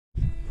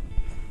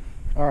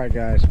All right,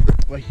 guys.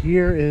 Well,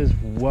 here is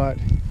what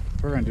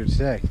we're going to do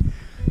today.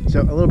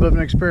 So, a little bit of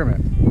an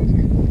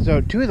experiment.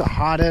 So, two of the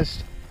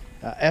hottest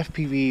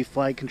FPV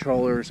flight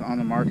controllers on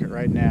the market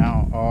right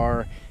now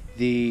are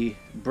the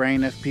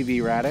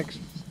BrainFPV Radix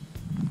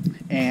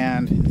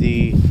and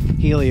the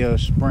Helio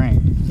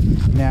Spring.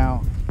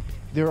 Now,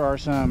 there are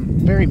some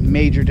very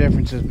major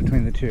differences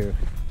between the two.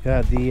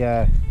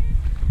 The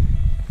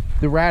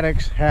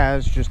Radix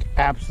has just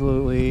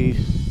absolutely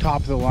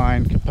top of the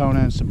line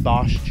components, a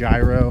Bosch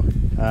gyro.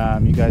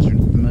 You guys are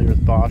familiar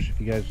with Bosch.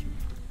 If you guys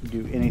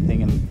do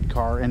anything in the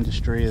car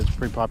industry, it's a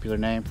pretty popular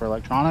name for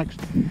electronics.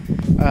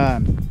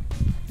 And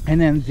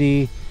then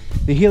the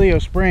Helio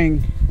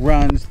Spring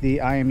runs the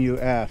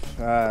IMU-F,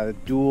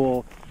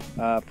 dual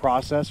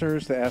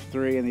processors, the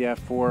F3 and the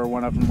F4.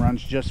 One of them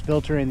runs just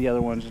filtering, the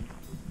other one's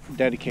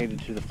dedicated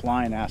to the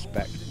flying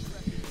aspect.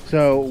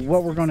 So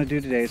what we're going to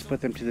do today is put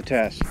them to the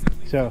test.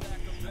 So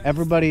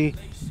everybody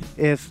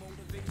is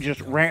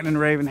just ranting and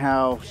raving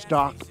how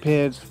stock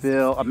PIDs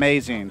feel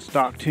amazing,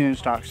 stock tunes,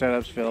 stock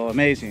setups feel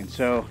amazing.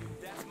 So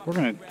we're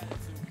gonna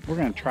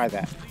try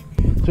that.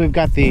 So we've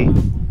got the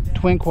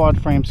twin quad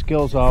frame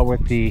Skillsaw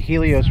with the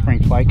Helio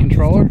Spring Flight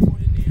Controller,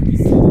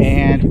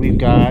 and we've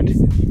got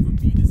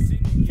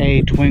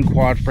a twin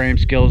quad frame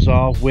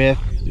Skillsaw with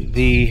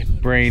the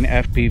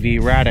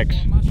BrainFPV Radix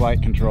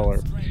Flight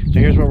Controller. So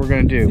here's what we're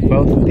going to do.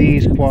 Both of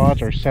these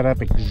quads are set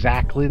up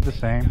exactly the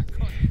same.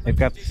 They've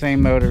got the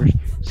same motors,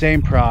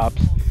 same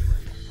props.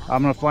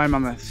 I'm going to fly them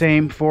on the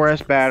same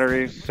 4S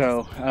batteries,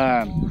 so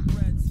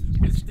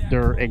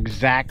they're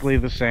exactly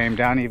the same,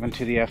 down even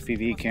to the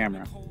FPV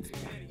camera.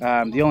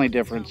 The only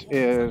difference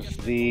is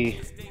the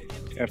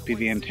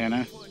FPV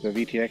antenna, the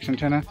VTX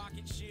antenna.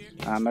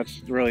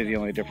 That's really the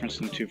only difference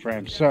in the two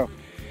frames. So,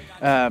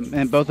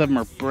 and both of them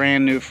are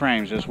brand new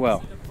frames as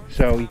well.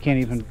 So you can't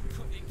even,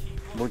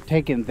 we're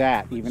taking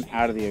that even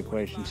out of the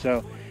equation.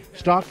 So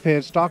stock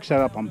PID, stock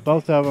setup on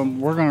both of them.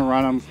 We're going to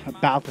run them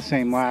about the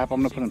same lap. I'm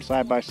going to put them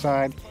side by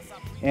side,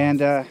 and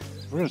we're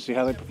going to see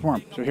how they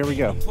perform. So here we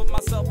go. Put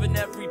myself in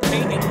every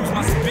painting,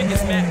 my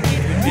biggest map,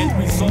 end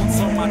results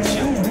on my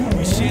children.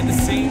 We share the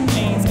same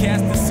genes,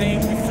 cast the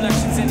same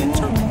reflections, and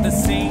interpret the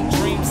same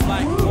dreams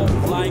like whoa,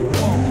 like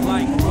whoa,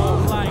 like whoa,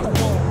 like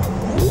whoa.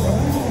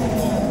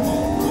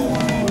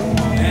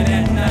 And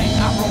at night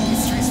I roam the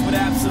streets with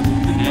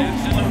absolutely no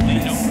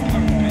purpose,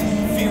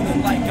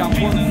 feeling like I'm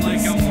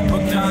worthless.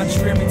 But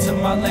contrary to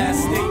my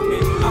last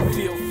statement, I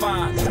feel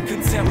fine,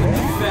 content with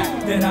the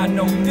fact that I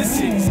know this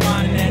city's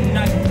mine. And at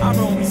night I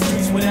roam the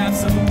streets with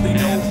absolutely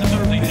no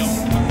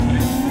purpose,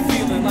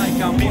 feeling like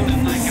I'm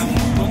worthless.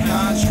 But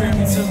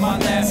contrary to my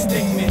last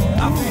statement,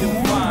 I feel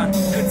fine,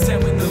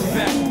 content with the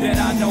fact that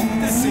I know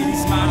this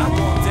city's mine. I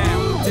walk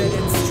down dead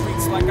in the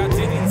streets like I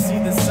didn't see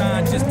the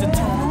sign, just to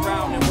turn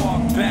around and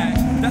walk back.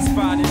 That's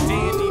fine and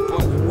dandy,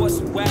 but what's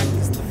whack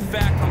is the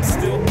fact I'm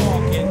still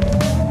walking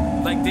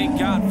like they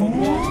got for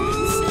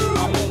walkers.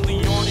 I'm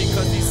only on it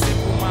cause these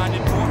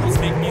simple-minded mortals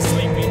make me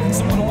sleepy.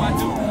 So what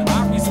do? I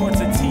resort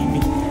to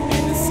TV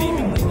and the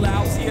seemingly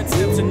lousy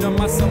attempt to numb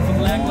myself with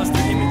lackluster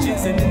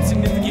images and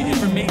insignificant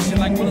information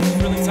like what is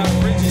really top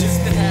bridges,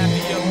 just to have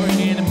the upper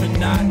hand in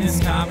monotonous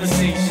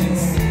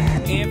conversations.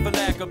 And for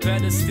lack of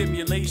better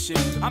stimulation,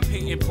 I'm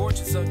painting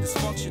portraits of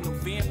dysfunctional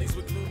families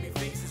with gloomy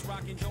faces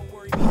rocking don't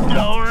worry.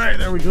 All right,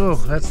 there we go.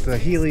 That's the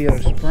Helio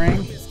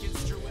Spring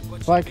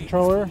Flight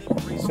Controller.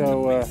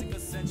 So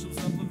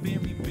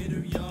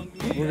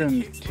we're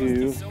going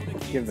to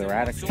give the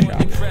Radix a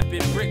shot.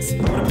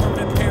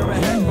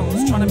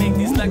 Trying to make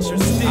these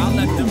lectures stick. I'll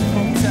let them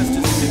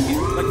protesters stick it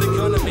like they're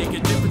gonna make a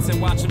difference and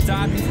watch them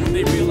die before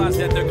they realize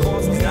that their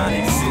cause was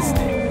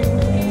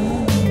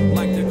non-existent.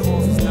 Like their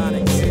cause was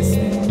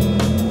non-existent.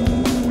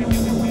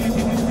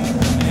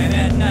 And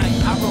at night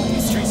I roam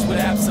these streets with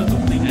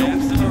absolutely no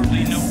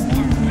purpose,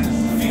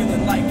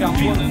 feeling like I'm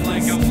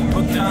worthless.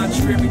 But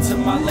contrary to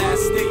my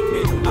last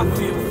statement, I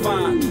feel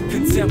fine,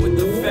 content with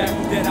the fact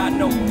that I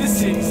know this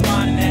city's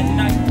mine. And at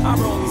night I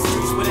roam these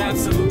streets with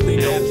absolutely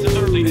no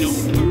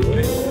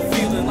purpose,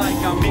 feeling like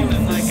I'm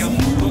worthless.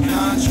 But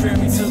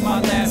contrary to my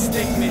last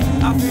statement,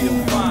 I feel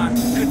fine,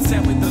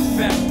 content with the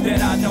fact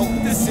that I know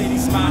this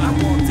city's mine. I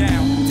walk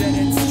down dead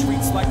end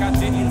streets like I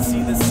didn't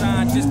see the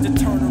sign, just to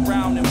turn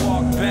around and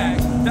walk back.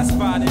 That's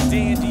fine and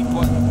dandy,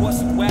 but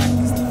what's whack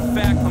is the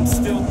fact I'm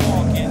still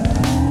walking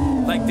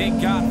like they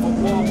got for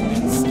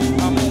walkers.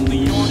 I'm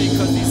only on it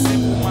cause these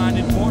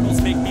simple-minded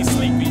mortals make me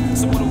sleepy.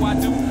 So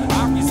what do?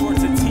 I resort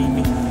to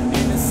TV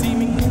in a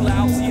seemingly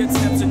lousy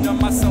attempt to numb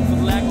myself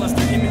with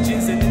lackluster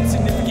images and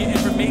insignificant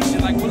information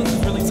like what is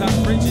really top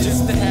bridges,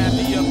 just to have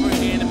the upper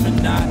hand in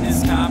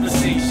monotonous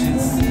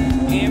conversations.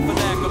 And for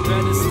lack of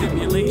better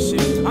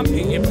stimulation, I'm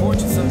painting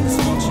portraits of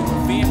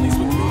dysfunctional families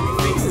with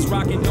gloomy faces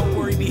rocking don't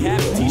worry be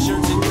happy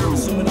t-shirts, and you're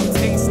assuming I'm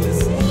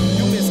tasteless.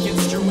 You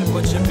misconstruing,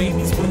 but your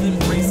babies will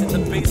embrace it, the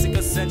basic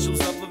essentials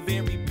of a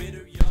very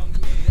bitter young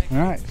man.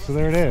 All right, so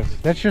there it is.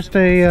 That's just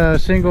a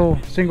single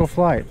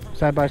flight,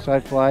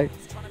 side-by-side flight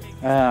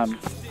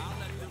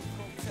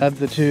of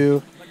the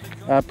two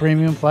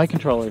premium flight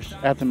controllers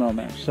at the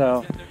moment.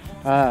 So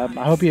I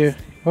hope you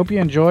hope you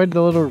enjoyed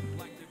the little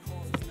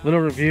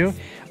review.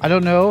 I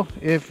don't know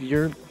if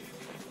you're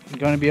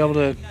going to be able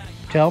to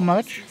tell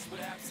much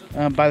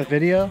by the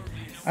video.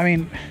 I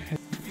mean,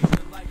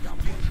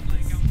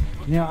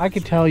 you know, I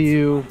could tell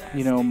you,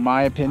 you know,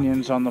 my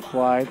opinions on the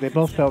flight. They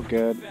both felt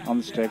good on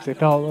the sticks. They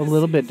felt a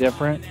little bit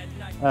different.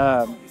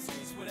 The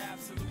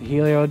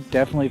Helio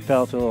definitely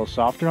felt a little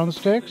softer on the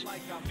sticks.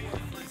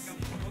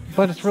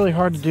 But it's really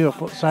hard to do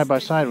a side by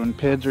side when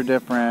PIDs are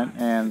different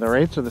and the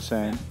rates are the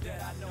same.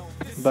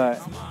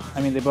 But,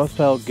 I mean, they both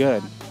felt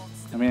good.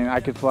 I mean, I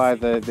could fly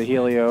the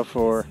Helio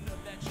for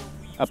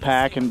a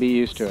pack and be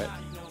used to it.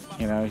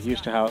 You know,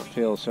 used to how it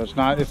feels. So it's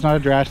not a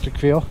drastic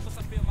feel.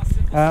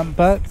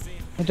 But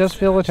it does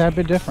feel a tad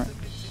bit different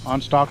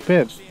on stock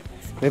PIDs.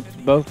 They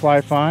both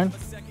fly fine.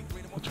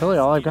 That's really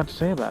all I've got to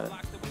say about it.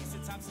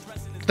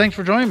 Thanks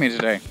for joining me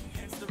today.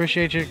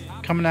 Appreciate you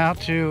coming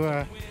out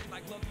to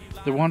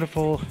the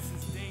wonderful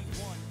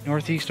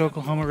Northeast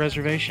Oklahoma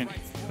reservation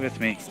with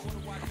me.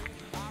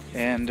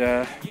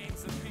 And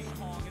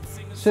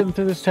sitting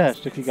through this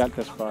test if you got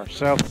this far.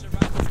 So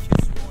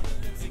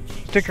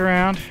stick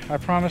around. I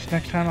promise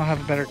next time I'll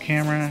have a better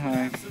camera.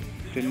 I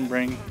didn't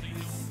bring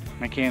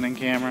my Canon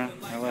camera.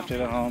 I left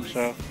it at home,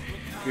 so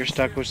you're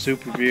stuck with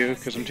Super View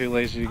because I'm too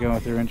lazy to go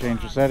through and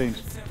change the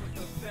settings.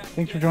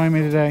 Thanks for joining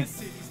me today.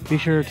 Be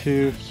sure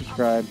to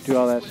subscribe, do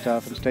all that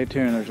stuff, and stay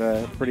tuned. There's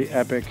a pretty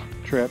epic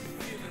trip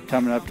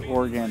coming up to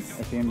Oregon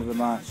at the end of the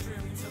month.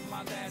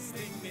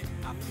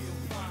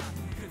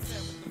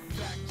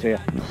 See ya.